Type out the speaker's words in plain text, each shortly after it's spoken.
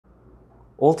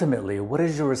Ultimately, what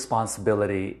is your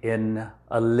responsibility in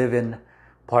a live-in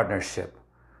partnership?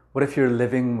 What if you're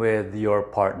living with your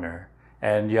partner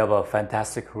and you have a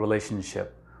fantastic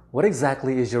relationship? What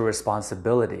exactly is your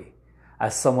responsibility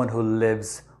as someone who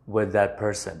lives with that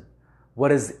person?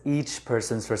 What is each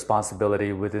person's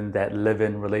responsibility within that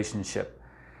live-in relationship?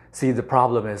 See, the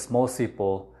problem is most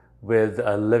people with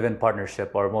a live-in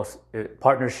partnership or most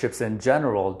partnerships in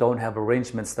general don't have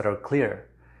arrangements that are clear.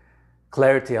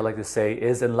 Clarity, I like to say,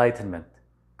 is enlightenment.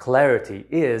 Clarity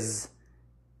is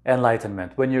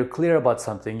enlightenment. When you're clear about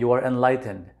something, you are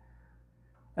enlightened.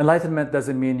 Enlightenment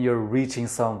doesn't mean you're reaching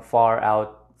some far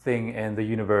out thing in the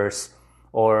universe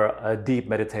or a deep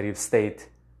meditative state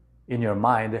in your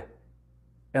mind.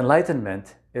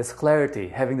 Enlightenment is clarity,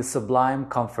 having the sublime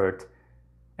comfort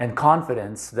and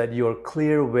confidence that you're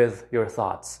clear with your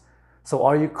thoughts. So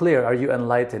are you clear? Are you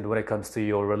enlightened when it comes to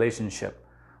your relationship?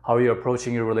 How are you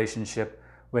approaching your relationship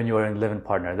when you are in live-in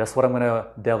partner? That's what I'm going to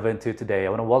delve into today. I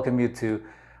want to welcome you to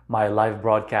my live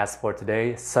broadcast for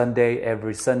today,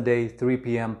 every Sunday, 3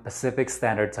 p.m. Pacific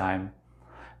Standard Time.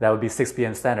 That would be 6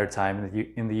 p.m. Standard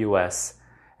Time in the US.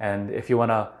 And if you want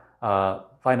to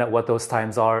find out what those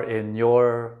times are in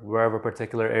your wherever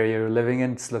particular area you're living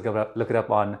in, just look it up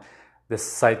on this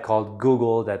site called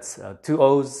Google. That's 2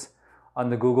 O's on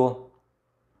the Google.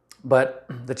 But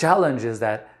the challenge is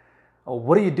that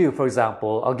what do you do? For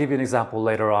example, I'll give you an example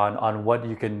later on what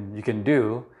you can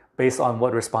do based on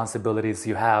what responsibilities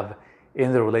you have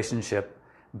in the relationship,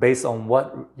 based on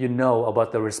what you know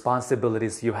about the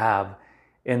responsibilities you have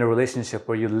in a relationship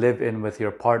where you live in with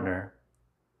your partner.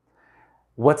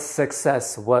 What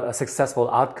a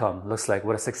successful outcome looks like,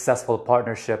 what a successful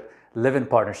partnership, live-in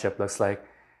partnership looks like,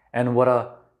 and what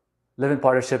a live-in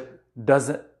partnership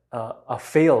doesn't, a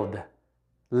failed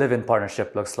live-in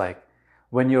partnership looks like.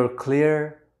 When you're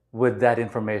clear with that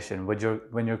information,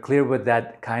 when you're clear with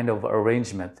that kind of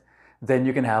arrangement, then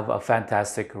you can have a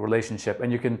fantastic relationship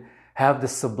and you can have the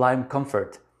sublime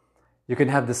comfort. You can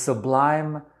have the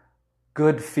sublime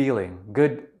good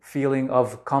feeling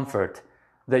of comfort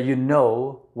that you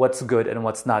know what's good and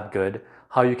what's not good,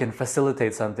 how you can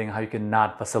facilitate something, how you can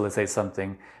not facilitate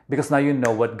something, because now you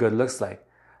know what good looks like.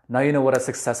 Now you know what a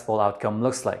successful outcome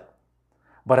looks like.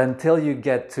 But until you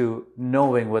get to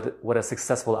knowing what a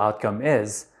successful outcome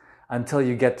is, until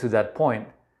you get to that point,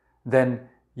 then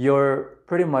you're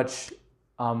pretty much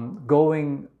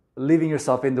leaving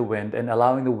yourself in the wind and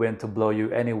allowing the wind to blow you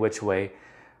any which way,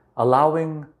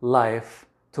 allowing life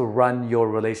to run your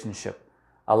relationship,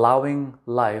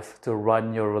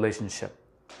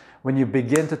 When you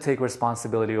begin to take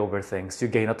responsibility over things, you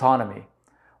gain autonomy.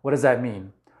 What does that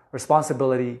mean?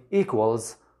 Responsibility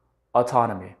equals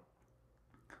autonomy.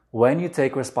 When you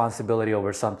take responsibility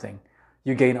over something,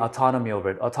 you gain autonomy over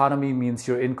it. Autonomy means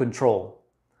you're in control.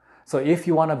 So if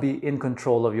you want to be in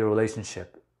control of your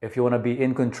relationship, if you want to be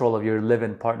in control of your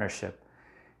live-in partnership,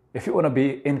 if you want to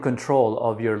be in control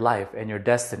of your life and your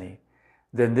destiny,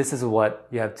 then this is what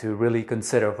you have to really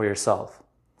consider for yourself.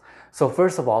 So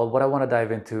first of all, what I want to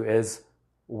dive into is,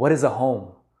 what is a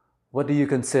home? What do you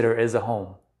consider is a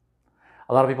home?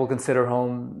 A lot of people consider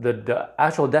home, the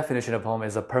actual definition of home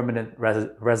is a permanent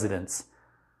residence,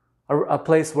 a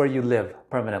place where you live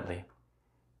permanently.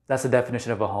 That's the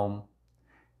definition of a home.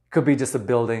 Could be just a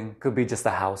building, could be just a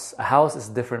house. A house is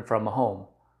different from a home.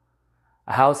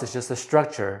 A house is just a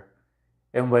structure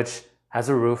in which has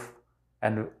a roof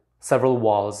and several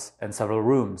walls and several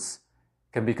rooms.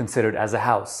 Can be considered as a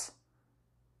house.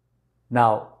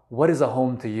 Now, what is a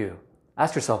home to you?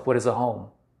 Ask yourself, what is a home?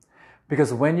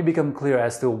 Because when you become clear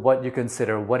as to what you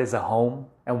consider what is a home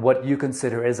and what you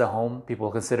consider is a home,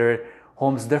 people consider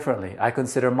homes differently. I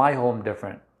consider my home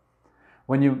different.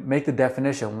 When you make the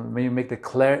definition, when you make the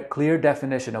clear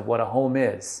definition of what a home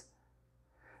is,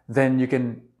 then you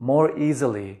can more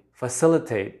easily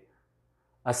facilitate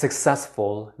a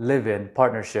successful live-in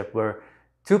partnership where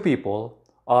two people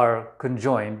are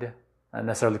conjoined, not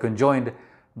necessarily conjoined,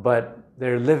 but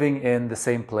they're living in the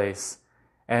same place.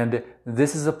 And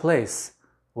this is a place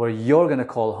where you're going to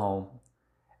call home.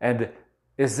 And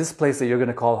is this place that you're going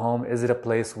to call home, is it a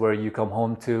place where you come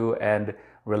home to and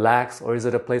relax? Or is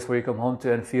it a place where you come home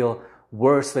to and feel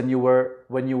worse than you were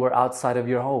when you were outside of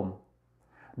your home?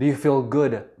 Do you feel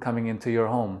good coming into your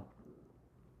home?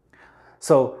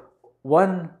 So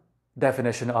one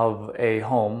definition of a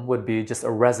home would be just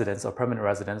a residence or permanent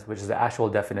residence, which is the actual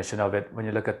definition of it when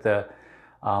you look at the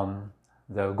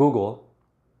Google.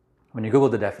 When you Google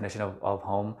the definition of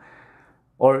home,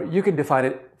 or you can define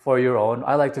it for your own.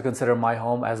 I like to consider my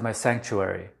home as my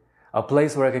sanctuary, a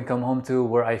place where I can come home to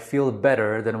where I feel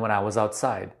better than when I was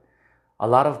outside. A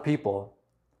lot of people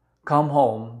come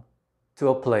home to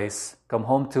a place, come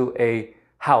home to a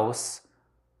house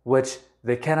which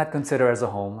they cannot consider as a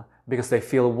home because they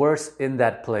feel worse in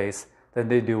that place than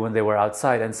they do when they were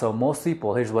outside. And so most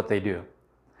people, here's what they do.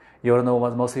 You want to know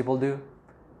what most people do?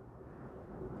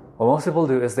 What most people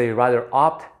do is they rather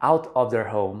opt out of their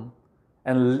home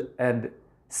and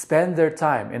spend their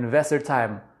time, invest their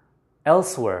time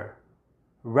elsewhere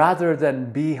rather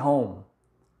than be home,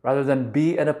 rather than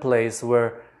be in a place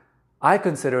where I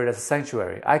consider it as a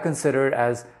sanctuary. I consider it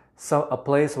as a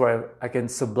place where I can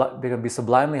be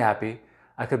sublimely happy.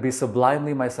 I could be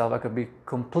sublimely myself. I could be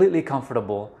completely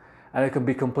comfortable, and I could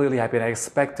be completely happy, and I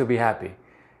expect to be happy.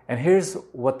 And here's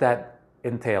what that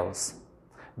entails.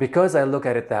 Because I look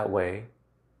at it that way,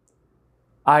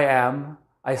 I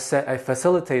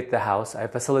facilitate the house, I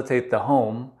facilitate the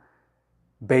home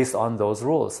based on those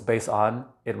rules, based on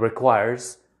it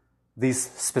requires these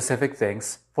specific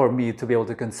things for me to be able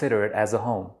to consider it as a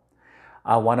home.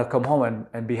 I want to come home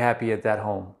and be happy at that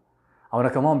home. I want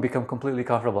to come home and become completely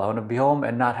comfortable. I want to be home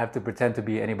and not have to pretend to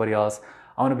be anybody else.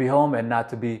 I want to be home and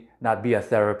not be a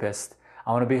therapist.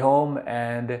 I want to be home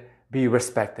and be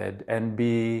respected and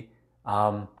be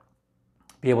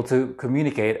able to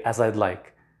communicate as I'd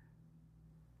like.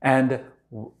 And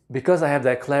because I have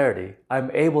that clarity,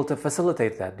 I'm able to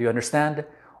facilitate that. Do you understand?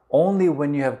 Only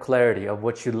when you have clarity of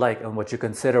what you like and what you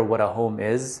consider what a home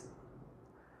is,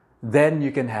 then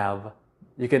you can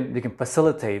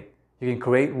facilitate, you can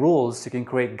create rules, you can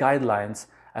create guidelines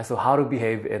as to how to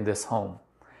behave in this home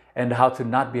and how to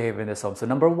not behave in this home. So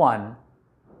number one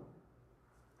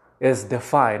is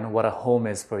define what a home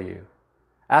is for you.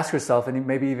 Ask yourself, and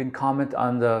maybe even comment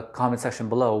on the comment section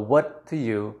below, what to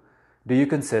you do you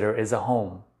consider is a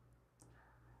home?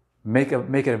 Make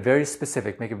it a very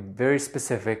specific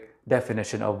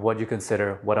definition of what you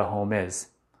consider what a home is.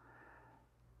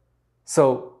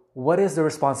 So what is the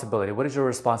responsibility? What is your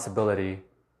responsibility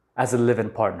as a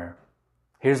live-in partner?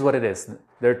 Here's what it is.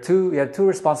 You have two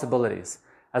responsibilities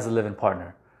as a live-in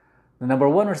partner. The number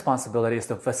one responsibility is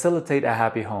to facilitate a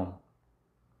happy home.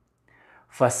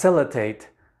 Facilitate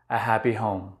a happy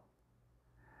home.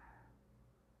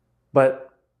 But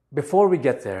before we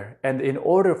get there, and in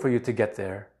order for you to get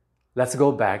there, let's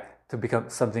go back to become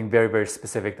something very, very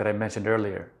specific that I mentioned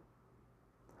earlier.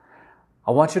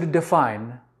 I want you to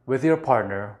define with your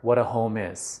partner what a home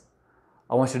is.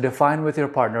 I want you to define with your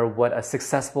partner what a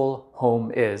successful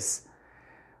home is.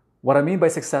 What I mean by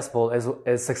successful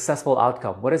is successful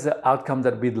outcome. What is the outcome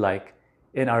that we'd like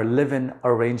in our live-in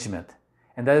arrangement?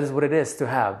 And that is what it is to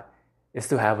have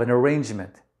an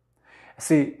arrangement.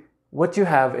 See, what you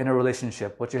have in a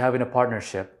relationship, what you have in a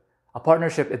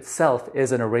partnership itself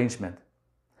is an arrangement.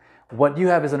 What you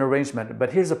have is an arrangement,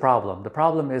 but here's the problem. The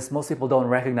problem is most people don't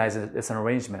recognize it as an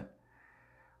arrangement.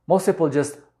 Most people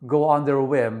just go on their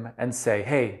whim and say,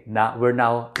 hey, we're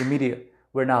now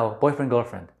boyfriend,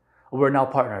 girlfriend. We're now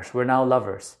partners. We're now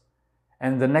lovers.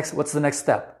 And what's the next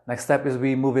step? Next step is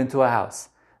we move into a house.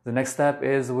 The next step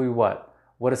is we what?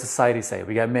 What does society say?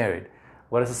 We get married.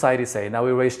 What does society say? Now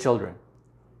we raise children.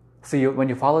 See, when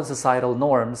you follow societal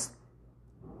norms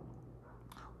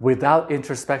without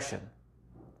introspection,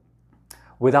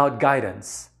 without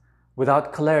guidance,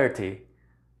 without clarity,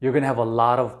 you're going to have a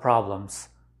lot of problems.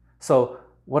 So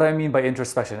what I mean by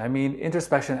introspection? I mean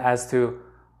introspection as to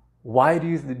why do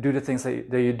you do the things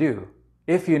that you do?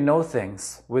 If you know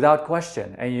things without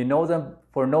question and you know them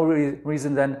for no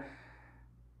reason, then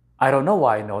I don't know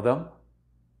why I know them.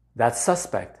 That's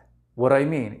suspect. What do I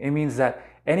mean? It means that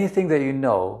anything that you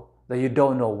know that you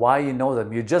don't know why you know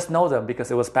them, you just know them because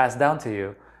it was passed down to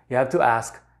you. You have to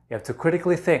ask, you have to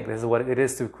critically think. This is what it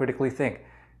is to critically think.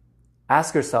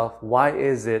 Ask yourself, why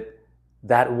is it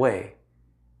that way?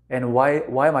 And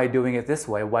why am I doing it this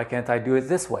way? Why can't I do it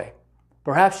this way?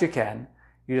 Perhaps you can.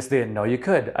 You just didn't know you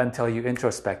could until you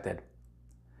introspected.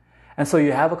 And so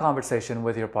you have a conversation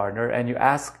with your partner and you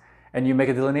ask and you make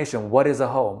a delineation. What is a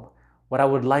home? What I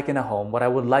would like in a home, what I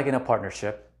would like in a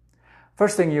partnership.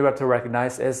 First thing you have to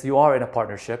recognize is you are in a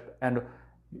partnership, and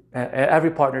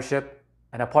every partnership,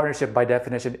 and a partnership by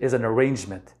definition is an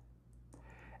arrangement.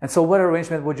 And so what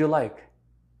arrangement would you like?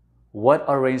 What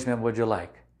arrangement would you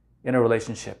like in a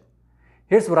relationship?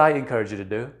 Here's what I encourage you to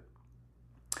do.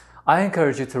 I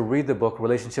encourage you to read the book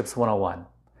Relationships 101.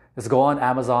 Just go on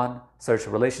Amazon, search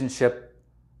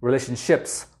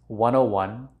Relationships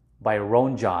 101 by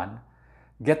Ron John.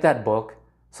 Get that book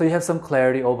so you have some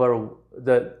clarity over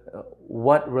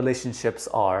what relationships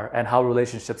are and how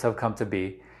relationships have come to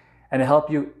be. And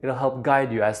it'll help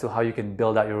guide you as to how you can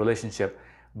build out your relationship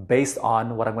based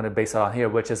on what I'm going to base it on here,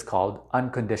 which is called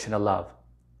unconditional love.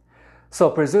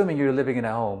 So presuming you're living in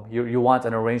a home, you want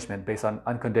an arrangement based on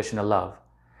unconditional love.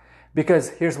 Because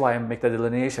here's why I make the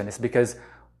delineation. It's because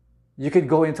you could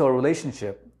go into a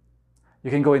relationship, you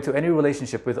can go into any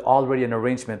relationship with already an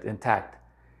arrangement intact.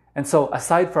 And so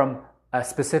aside from a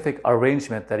specific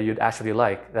arrangement that you'd actually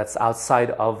like, that's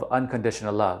outside of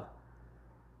unconditional love,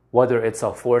 whether it's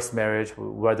a forced marriage,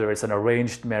 whether it's an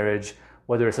arranged marriage,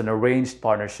 whether it's an arranged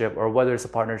partnership, or whether it's a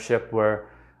partnership where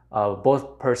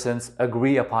both persons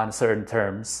agree upon certain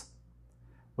terms.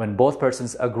 When both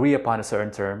persons agree upon a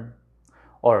certain term,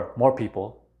 or more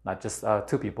people, not just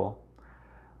two people.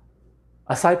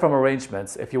 Aside from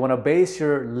arrangements, if you want to base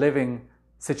your living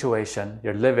situation,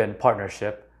 your live-in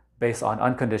partnership, based on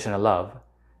unconditional love,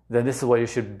 then this is what you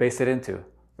should base it into.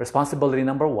 Responsibility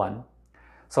number one.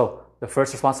 So the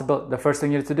first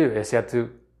thing you need to do is you have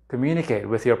to communicate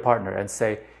with your partner and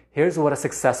say, here's what a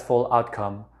successful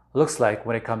outcome looks like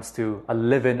when it comes to a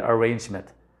live-in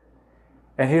arrangement.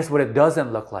 And here's what it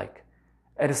doesn't look like.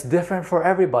 And it's different for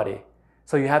everybody.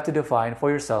 So you have to define for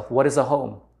yourself, what is a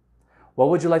home? What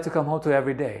would you like to come home to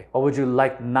every day? What would you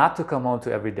like not to come home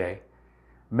to every day?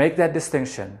 Make that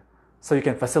distinction so you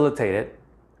can facilitate it.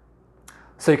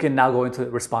 So you can now go into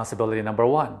responsibility number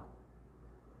one.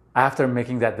 After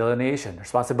making that delineation,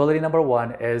 responsibility number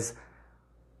one is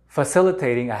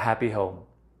facilitating a happy home.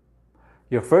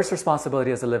 Your first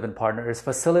responsibility as a live-in partner is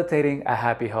facilitating a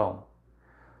happy home.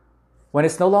 When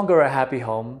it's no longer a happy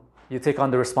home, you take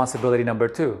on the responsibility number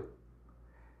two.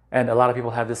 And a lot of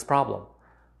people have this problem.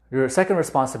 Your second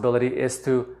responsibility is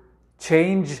to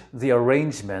change the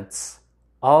arrangements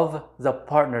of the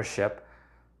partnership,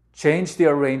 change the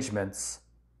arrangements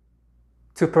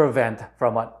to prevent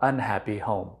from an unhappy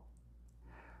home.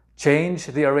 Change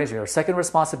the arrangement. Your second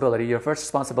responsibility, your first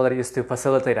responsibility is to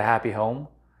facilitate a happy home.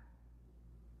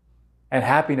 And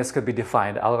happiness could be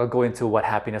defined. I'll go into what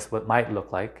happiness might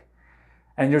look like.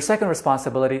 And your second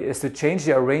responsibility is to change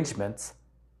the arrangements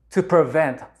to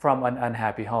prevent from an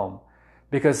unhappy home.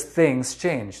 Because things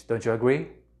change, don't you agree?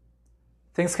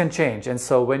 Things can change. And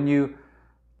so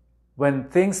when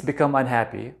things become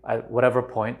unhappy, at whatever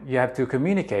point, you have to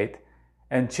communicate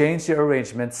and change your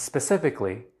arrangements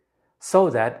specifically so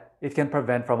that it can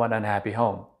prevent from an unhappy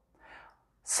home.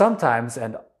 Sometimes,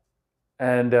 and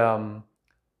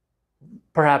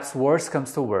perhaps worse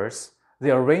comes to worse,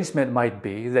 the arrangement might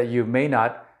be that you may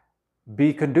not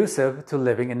be conducive to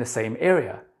living in the same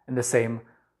area, in the same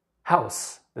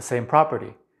house, the same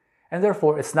property. And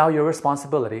therefore, it's now your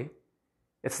responsibility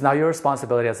as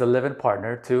a live-in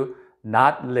partner to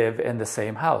not live in the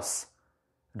same house.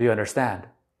 Do you understand?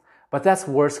 But that's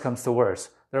worse comes to worse.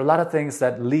 There are a lot of things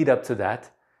that lead up to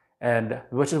that, and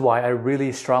which is why I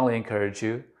really strongly encourage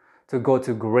you to go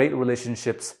to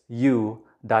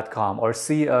greatrelationshipsu.com or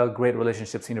see a Great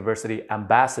Relationships University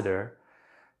ambassador.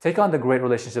 Take on the Great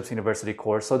Relationships University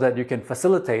course so that you can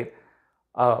facilitate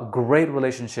a great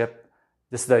relationship.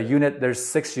 This is the unit. There's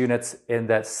 6 units in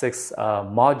that 6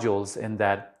 modules in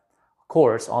that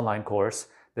course, online course.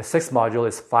 The 6th module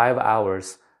is 5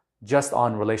 hours just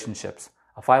on relationships,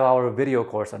 a 5-hour video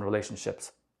course on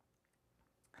relationships.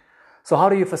 So how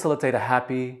do you facilitate a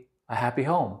happy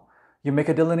home? You make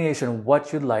a delineation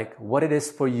what you'd like, what it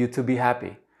is for you to be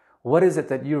happy. What is it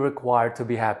that you require to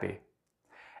be happy?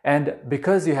 And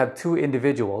because you have two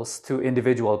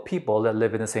individual people that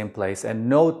live in the same place, and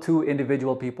no two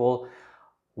individual people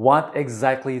want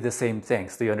exactly the same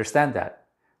things. Do you understand that?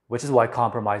 Which is why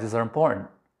compromises are important.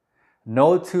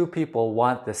 No two people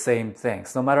want the same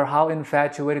things. No matter how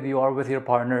infatuated you are with your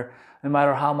partner, no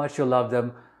matter how much you love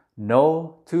them,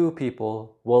 no two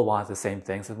people will want the same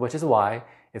things, which is why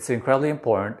it's incredibly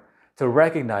important to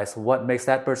recognize what makes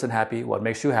that person happy, what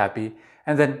makes you happy,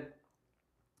 and then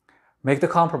make the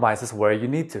compromises where you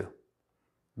need to.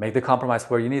 Make the compromise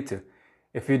where you need to.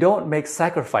 If you don't make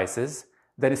sacrifices,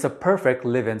 then it's a perfect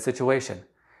live-in situation.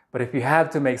 But if you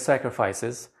have to make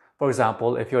sacrifices, for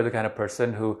example, if you're the kind of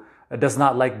person who does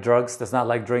not like drugs, does not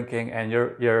like drinking, and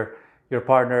your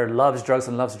partner loves drugs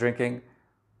and loves drinking,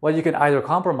 well, you can either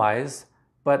compromise,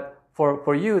 but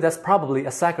for you, that's probably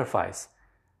a sacrifice.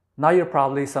 Now you're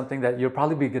probably something that you're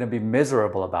probably going to be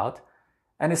miserable about,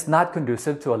 and it's not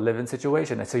conducive to a live-in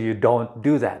situation. And so you don't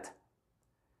do that.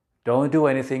 Don't do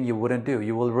anything you wouldn't do.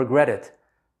 You will regret it.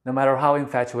 No matter how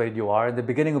infatuated you are, in the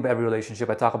beginning of every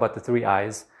relationship, I talk about the 3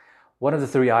 I's. One of the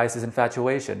 3 I's is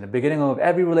infatuation. In the beginning of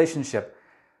every relationship,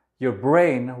 your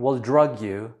brain will drug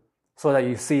you so that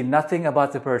you see nothing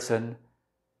about the person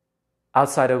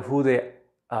outside of who they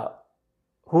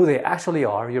actually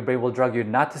are. Your brain will drug you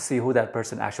not to see who that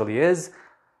person actually is.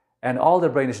 And all the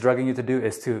brain is drugging you to do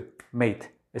is to mate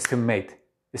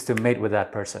with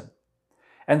that person.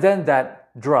 And then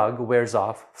that drug wears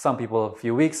off. Some people a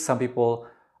few weeks, some people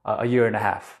a year and a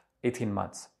half, 18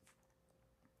 months.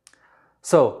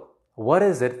 So, what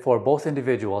is it for both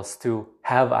individuals to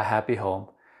have a happy home?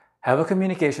 Have a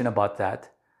communication about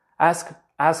that.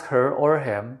 Ask her or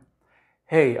him,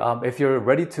 hey, if you're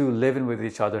ready to live in with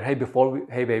each other, hey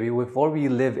baby, before we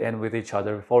live in with each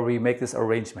other, before we make this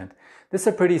arrangement, this is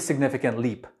a pretty significant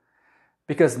leap,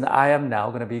 because I am now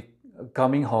going to be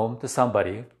coming home to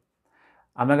somebody.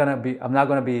 I'm not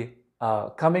going to be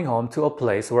coming home to a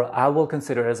place where I will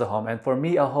consider as a home. And for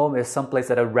me, a home is some place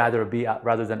that I'd rather be at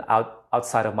rather than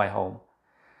outside of my home.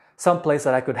 Some place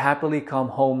that I could happily come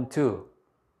home to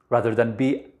rather than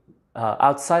be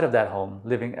outside of that home,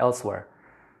 living elsewhere,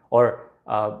 or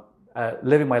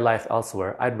living my life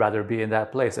elsewhere. I'd rather be in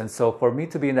that place. And so for me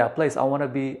to be in that place, I want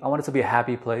it to be a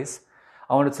happy place.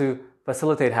 I want it to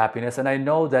facilitate happiness. And I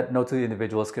know that no two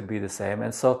individuals could be the same.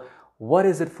 And so what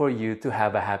is it for you to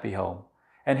have a happy home?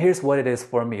 And here's what it is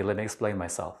for me. Let me explain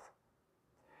myself.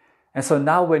 And so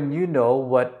now when you know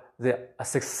what a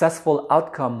successful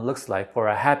outcome looks like for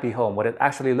a happy home, what it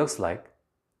actually looks like,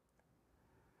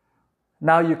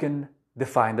 now you can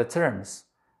define the terms.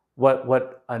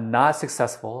 What a not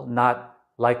successful, not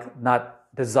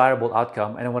desirable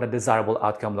outcome, and what a desirable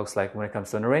outcome looks like when it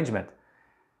comes to an arrangement.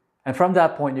 And from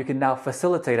that point, you can now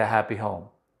facilitate a happy home.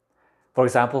 For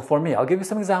example, for me, I'll give you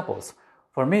some examples.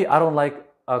 For me, I don't like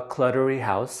a cluttery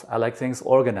house. I like things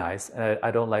organized, and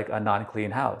I don't like a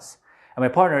non-clean house. And my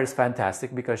partner is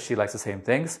fantastic because she likes the same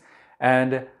things.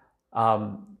 And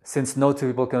since no two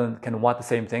people can want the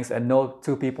same things, and no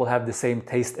two people have the same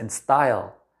taste and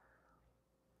style.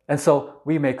 And so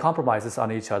we make compromises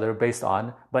on each other based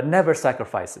on, but never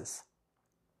sacrifices.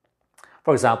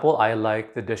 For example, I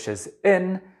like the dishes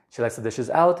in, she likes the dishes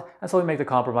out, and so we make the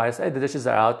compromise, hey, the dishes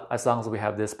are out as long as we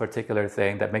have this particular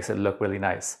thing that makes it look really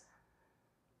nice.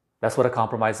 That's what a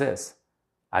compromise is.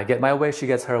 I get my way, she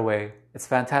gets her way. It's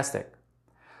fantastic.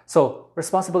 So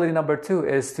responsibility number 2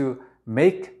 is to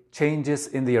make changes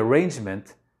in the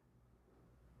arrangement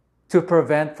to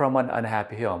prevent from an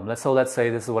unhappy home. Let's say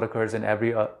this is what occurs in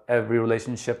every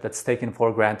relationship that's taken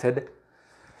for granted.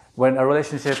 When a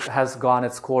relationship has gone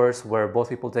its course where both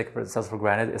people take themselves for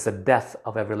granted, it's a death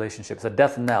of every relationship. It's a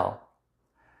death knell.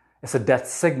 It's a death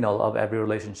signal of every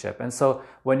relationship. And so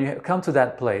when you come to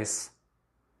that place,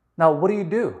 now what do you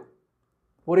do?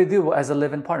 What do you do as a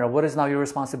live-in partner? What is now your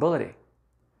responsibility?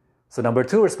 So number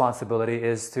 2 responsibility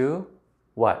is to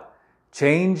what?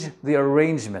 Change the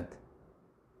arrangement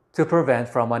to prevent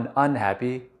from an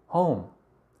unhappy home.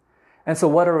 And so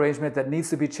what arrangement that needs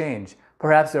to be changed?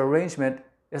 Perhaps the arrangement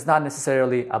is not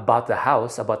necessarily about the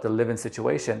house, about the live-in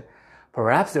situation.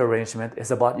 Perhaps the arrangement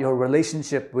is about your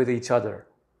relationship with each other.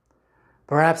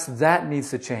 Perhaps that needs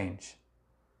to change.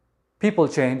 People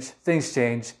change, things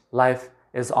change, life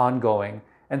is ongoing.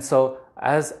 And so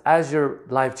as your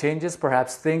life changes,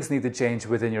 perhaps things need to change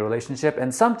within your relationship.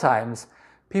 And sometimes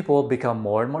people become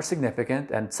more and more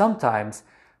significant, and sometimes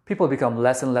people become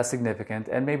less and less significant.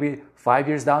 And maybe 5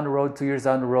 years down the road, 2 years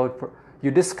down the road, you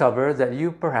discover that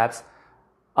you perhaps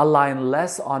align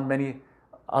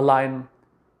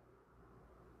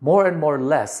more and more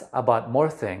less about more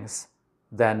things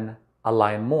than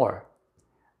align more.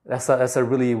 That's a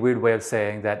really weird way of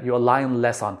saying that you align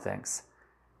less on things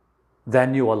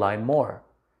than you align more.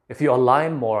 If you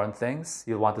align more on things,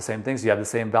 you want the same things, you have the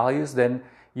same values, then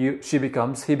he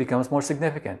becomes more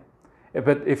significant.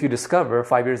 But if you discover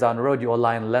 5 years down the road, you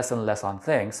align less and less on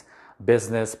things,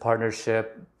 business,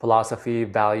 partnership, philosophy,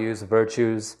 values,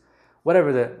 virtues,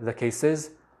 whatever the case is,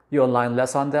 you align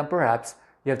less on them, perhaps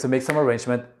you have to make some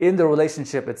arrangement in the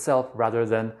relationship itself rather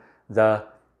than the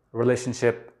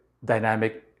relationship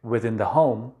dynamic within the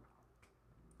home.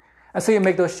 And so you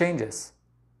make those changes.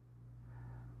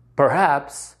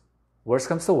 Perhaps, worst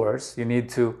comes to worst, you need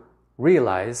to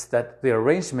realize that the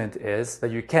arrangement is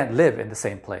that you can't live in the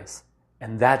same place.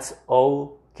 And that's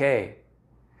okay.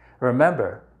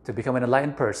 Remember, to become an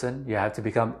enlightened person, you have to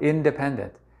become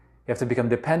independent. You have to become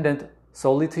dependent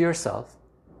solely to yourself.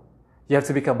 You have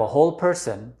to become a whole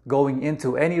person going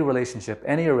into any relationship,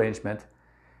 any arrangement,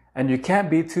 and you can't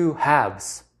be two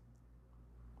halves.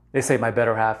 They say, my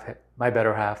better half, my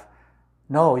better half.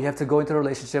 No, you have to go into a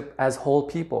relationship as whole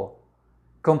people,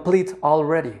 complete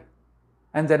already.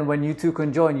 And then when you two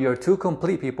conjoin, you're two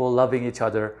complete people loving each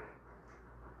other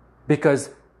because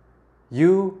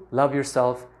you love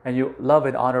yourself and you love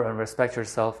and honor and respect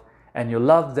yourself, and you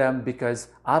love them because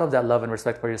out of that love and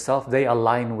respect for yourself, they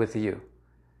align with you.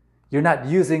 You're not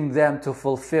using them to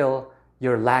fulfill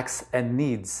your lacks and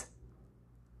needs.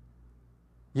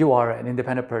 You are an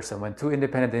independent person. When two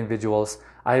independent individuals,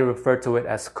 I refer to it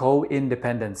as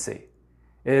co-independency.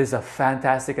 It is a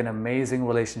fantastic and amazing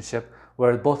relationship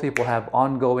where both people have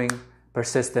ongoing,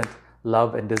 persistent,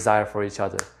 love and desire for each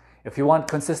other. If you want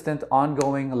consistent,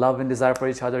 ongoing love and desire for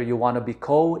each other, you want to be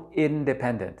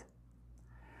co-independent.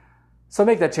 So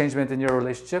make that changement in your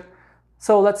relationship.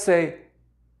 So let's say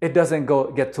it doesn't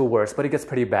get too worse, but it gets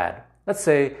pretty bad. Let's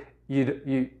say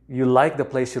you like the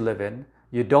place you live in.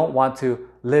 You don't want to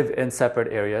live in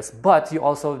separate areas, but you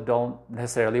also don't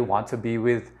necessarily want to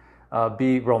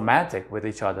be romantic with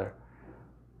each other.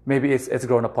 Maybe it's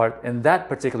grown apart in that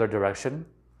particular direction,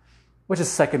 which is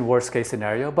second worst case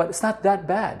scenario, but it's not that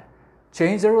bad.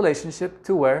 Change the relationship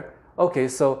to where, okay,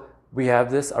 so we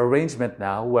have this arrangement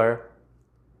now where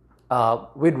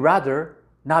we'd rather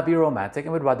not be romantic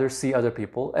and we'd rather see other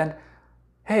people. And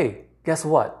hey, guess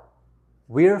what?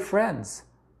 We're friends.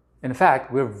 In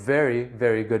fact, we're very,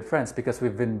 very good friends because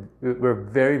we're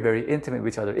very, very intimate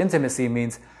with each other. Intimacy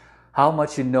means how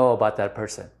much you know about that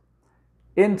person.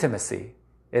 Intimacy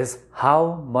is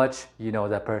how much you know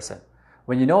that person.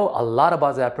 When you know a lot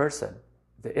about that person,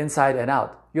 the inside and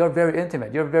out, you're very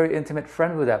intimate. You're a very intimate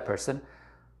friend with that person.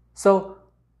 So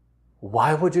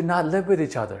why would you not live with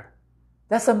each other?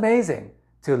 That's amazing,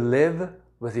 to live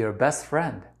with your best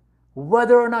friend.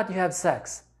 Whether or not you have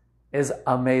sex is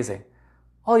amazing.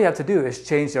 All you have to do is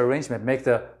change the arrangement, make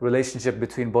the relationship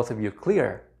between both of you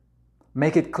clear.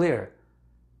 Make it clear.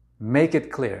 Make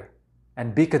it clear.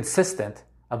 And be consistent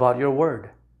about your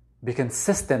word. Be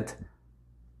consistent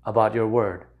about your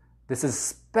word. This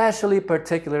is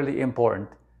particularly important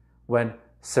when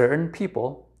certain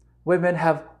people, women,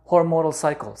 have hormonal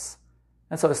cycles.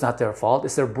 And so it's not their fault.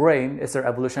 It's their brain, it's their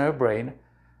evolutionary brain,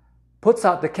 puts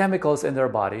out the chemicals in their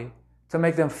body to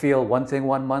make them feel one thing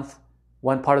one month,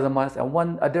 one part of the month,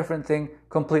 and a different thing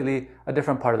completely a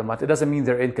different part of the month. It doesn't mean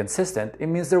they're inconsistent. It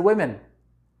means they're women.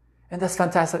 And that's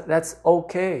fantastic. That's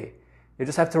okay. You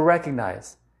just have to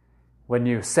recognize when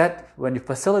you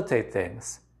facilitate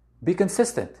things, be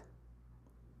consistent.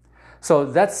 So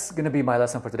that's going to be my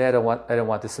lesson for today. I don't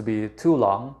want this to be too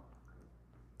long.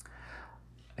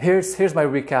 Here's my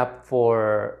recap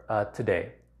for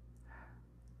today.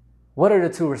 What are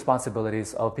the two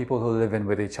responsibilities of people who live in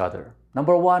with each other?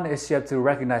 Number one is you have to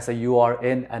recognize that you are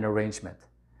in an arrangement.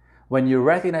 When you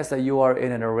recognize that you are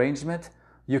in an arrangement,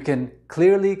 you can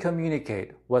clearly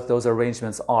communicate what those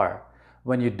arrangements are.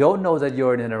 When you don't know that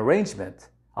you're in an arrangement,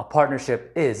 a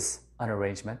partnership is an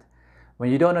arrangement.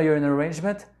 When you don't know you're in an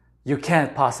arrangement, you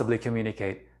can't possibly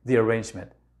communicate the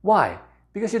arrangement. Why?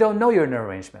 Because you don't know you're in an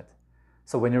arrangement.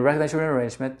 So when you recognize you're in an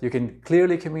arrangement, you can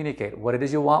clearly communicate what it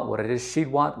is you want, what it is she'd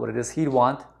want, what it is he'd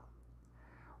want,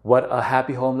 what a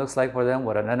happy home looks like for them,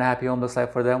 what an unhappy home looks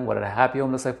like for them, what a happy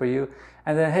home looks like for you.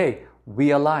 And then, hey,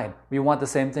 we align. We want the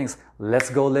same things. Let's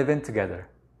go live in together.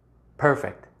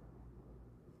 Perfect.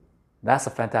 That's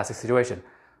a fantastic situation.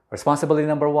 Responsibility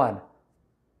number one,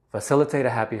 facilitate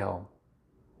a happy home.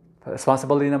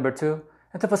 Responsibility number two,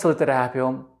 and to facilitate a happy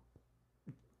home,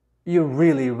 you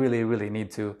really, really, really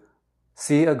need to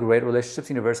see a Great Relationships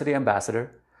University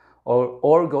ambassador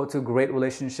or go to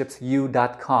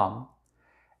greatrelationshipsu.com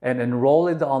and enroll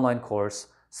in the online course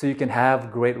so you can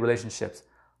have great relationships.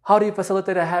 How do you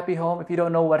facilitate a happy home if you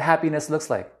don't know what happiness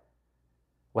looks like?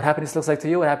 What happiness looks like to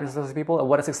you, what happiness looks like to people, and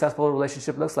what a successful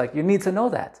relationship looks like. You need to know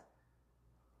that.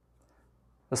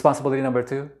 Responsibility number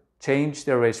two, change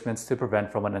the arrangements to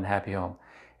prevent from an unhappy home.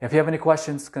 If you have any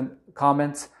questions,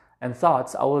 comments, and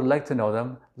thoughts, I would like to know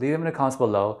them. Leave them in the comments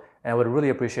below, and I would really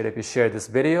appreciate it if you share this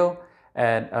video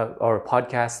and or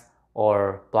podcast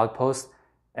or blog post,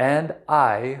 and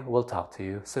I will talk to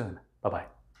you soon. Bye-bye.